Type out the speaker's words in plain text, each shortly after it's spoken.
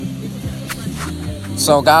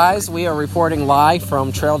So, guys, we are reporting live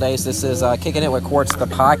from Trail Days. This is Kicking It with Quartz, the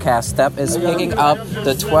podcast. Step is picking up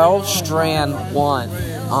the 12-strand one.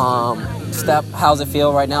 Step, how's it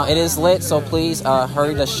feel right now? It is lit, so please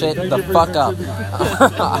hurry the shit the fuck up.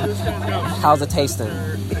 How's it tasting?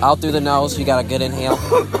 Out through the nose, you got a good inhale.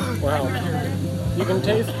 Wow. You can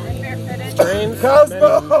taste strains.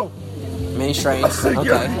 Cosmo! Many strains.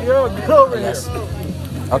 Okay. Yes.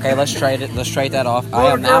 Okay, let's trade it. Let's trade that off. I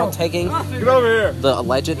am now taking Get over here. the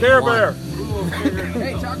alleged Care one. Bear.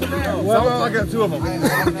 Well, I got two of them.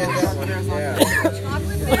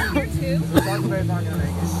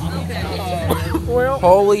 Well,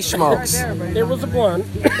 Holy smokes. it was a blunt.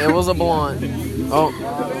 It was a blonde. Oh,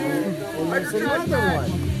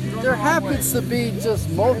 There happens to be just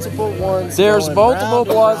multiple ones. there's going multiple round and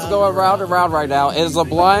bloods round. going round and round right now. It is a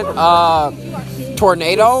blunt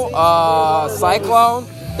tornado, cyclone.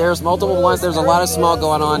 There's multiple blunts. There's a lot of smoke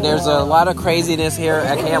going on. There's a lot of craziness here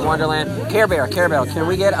at Camp Wonderland. Care Bear, can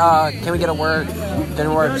we get a word?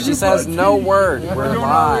 She says no word. We're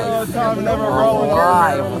live. We're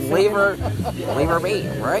live. Leave her be,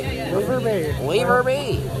 right? Leave her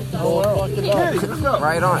be.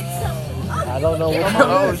 Right on. I don't know what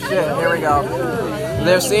Oh shit, here we go.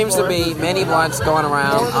 There seems to be many blunts going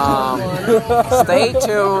around. Stay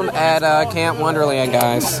tuned at Camp Wonderland,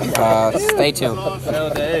 guys. Stay tuned.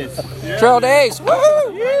 Trail Days. Woo!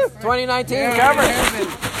 2019 coverage.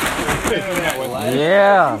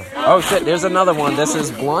 Yeah. Oh shit, there's another one. This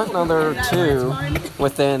is blunt number 2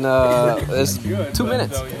 within is 2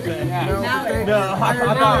 minutes. I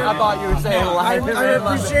thought you were saying live. I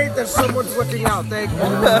appreciate that someone's looking out. Thank you.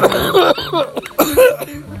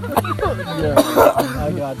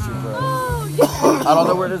 I got you, bro. I don't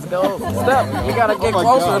know where this goes. Step, you gotta get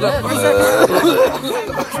closer.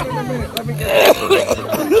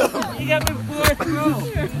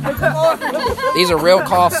 These are real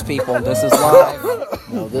coughs, people. This is live.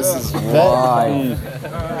 No, this is Live.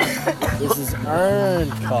 This is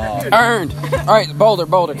earned cough. Earned. All right, Boulder,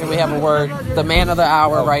 can we have a word? The man of the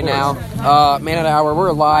hour right now. Man of the hour,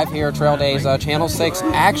 we're live here at Trail Days, Channel 6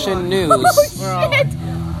 Action News.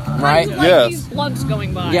 Right? Yes. These blunts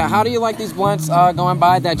going by. Yeah, how do you like these blunts going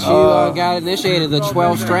by that you got initiated, the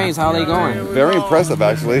 12 strains? How are they going? Very impressive,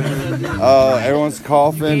 actually. Everyone's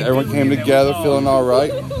coughing. Everyone came together, feeling all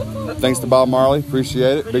right. Thanks to Bob Marley.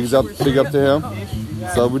 Appreciate it. Big up to him.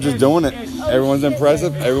 So we're just doing it. Everyone's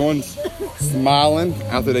impressive. Everyone's smiling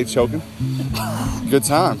after they choking. Good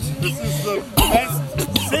times. This is the best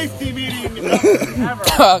safety meeting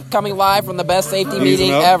ever. Coming live from the best safety Need meeting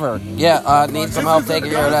some help? ever. Yeah, need some help taking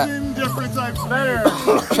care of that. Different types better.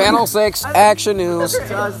 Channel 6 Action News,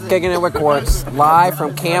 Kicking It with Quartz, live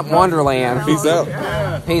from Camp Wonderland. Peace out.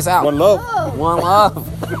 Peace out. One love. One love.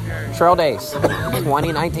 Trail Days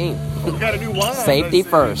 2019. You got a new wine. Safety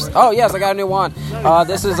first. Oh, yes, I got a new one.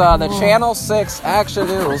 This is the Channel 6 Action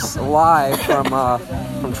News live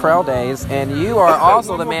from Trail Days. And you are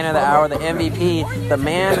also the man of the hour, the MVP, the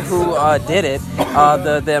man who did it,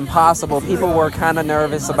 the impossible. People were kind of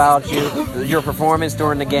nervous about your performance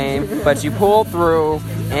during the game, but you pulled through.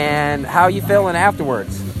 And how you feeling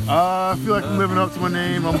afterwards? I feel like I'm living up to my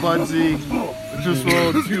name. I'm Budsy. Just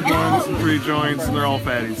rolled 2 blunts and 3 joints, and they're all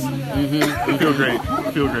fatties. I feel great.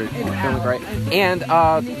 Feeling great. And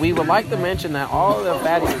we would like to mention that all of the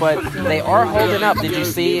fatties, but they are holding up. Did you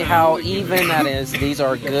see how even that is? These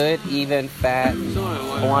are good, even fat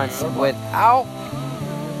blunts without...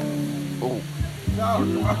 Ooh.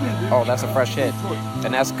 Oh, that's a fresh hit.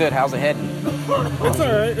 And that's good. How's it heading?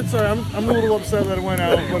 It's alright. I'm a little upset that it went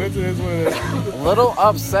out, but it is what it is. A little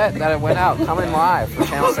upset that it went out. Coming live from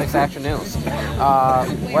Channel 6 Action News.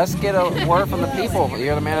 Let's get a word from the people.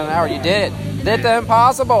 You're the man of the hour. You did it. Did the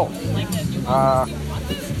impossible. I'm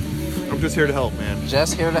just here to help, man.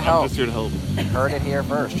 Just here to help. Just here to help. Heard it here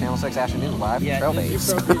first. Channel 6 Action News live from Trail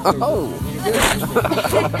Days. Oh.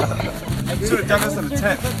 Should have done this in a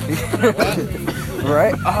tent.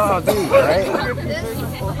 Right? Oh, dude, right?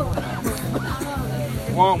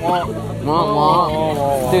 Womp womp. Womp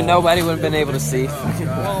womp. Dude, nobody would have been able to see.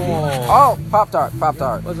 Oh, Pop-Tart.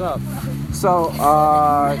 What's up? So,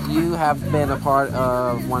 you have been a part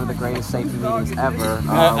of one of the greatest safety meetings ever.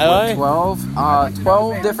 With 12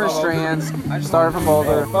 different strands, started from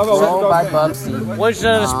Boulder, sold by Bubsy. When should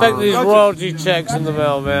I expect these royalty checks in the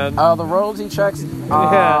mail, man? The royalty checks,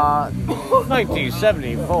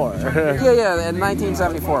 1974. Yeah, in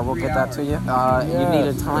 1974. We'll get that to you. You need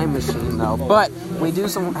a time machine, though. But we do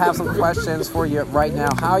have some questions for you right now.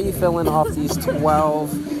 How are you feeling off these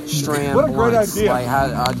 12-strand What a great blunts? idea. Like,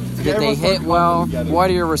 how, did they hit well? What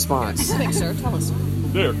are your response? Thanks, sir. Tell us.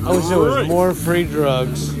 There. I wish there was more free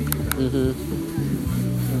drugs.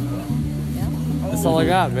 That's all I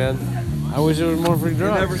got, man. I wish there was more free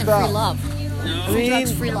drugs. Free love. I Free mean,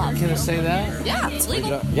 drugs, free love. can I say that? Yeah, it's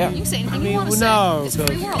legal. Yeah. You can say anything I mean, you want to no, say.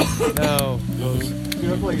 It's a free world.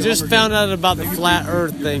 No. Just found out about the flat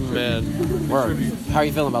Earth thing, man. Word. How are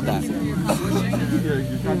you feeling about that?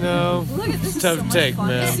 You know, tough take,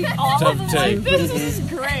 man. Tough take. This is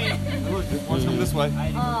great. Want to come this way?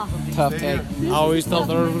 Tough take. I always thought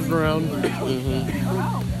the Earth was round.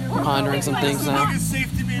 Pondering some things now.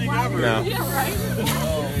 No.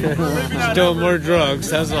 Just doing more drugs,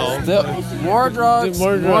 that's all. More drugs,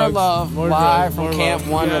 More more drugs, love. more Live drugs, from more Camp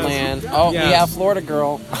love. Wonderland. Oh, Yes. we have Florida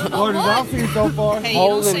Girl. What did y'all see so far? Hey, you don't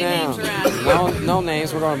Holding say down. names around. No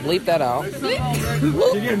names. We're going to bleep that out.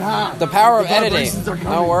 You're getting hot. The power of The vibrations editing. are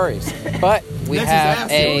coming. No worries. But we have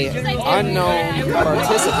a unknown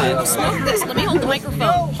participant. Smoke this. Let me hold the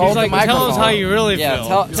microphone. Hold the Like, microphone. tell us how you really Yeah,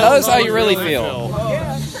 feel. tell us how you really feel. Tell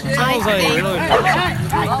us how you really feel.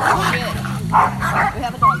 Oh, shit. We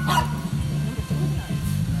have a dog.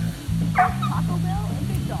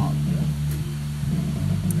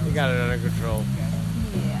 You got it under control.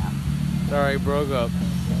 Yeah. Alright, broke up.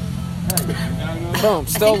 Boom. I Still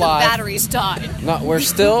think the live. batteries died. No, we're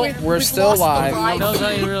still We've still lost the live. live. Tell us how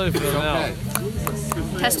you really feel now.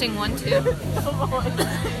 Testing 1, 2.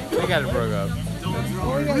 You got it broke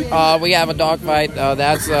up. We have a dog fight.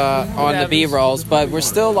 That's on the B-rolls, but we're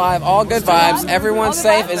still live. All good vibes. Everyone's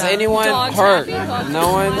safe. Is anyone Dogs hurt? happy?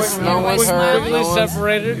 No one's Everybody's hurt. Quickly No one's.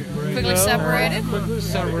 separated. Quickly separated. Quickly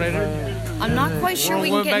separated. I'm not quite sure we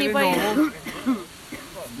can Went get back to anybody.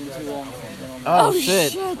 normal. Oh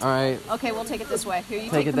shit. shit! All right, Okay, we'll take it this way. Here,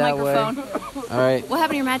 you Take take it the that way. microphone. all right. What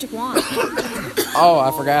happened to your magic wand? Oh,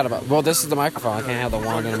 I forgot about. Well, this is the microphone. I can't have the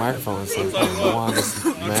wand and the microphone. So the wand is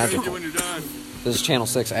magical. This is Channel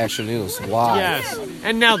 6 Action News live Yes.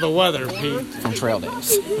 And now the weather, Pete. from Trail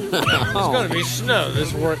Days. It's going to be snow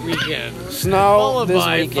this work weekend. Snow Followed this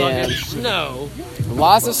by weekend. fucking snow.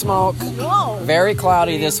 Lots of smoke. Very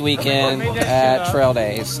cloudy this weekend at Trail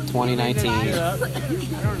Days 2019. I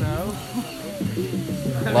don't know.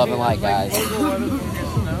 Love and light, guys. Love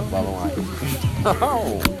and light.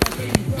 Oh.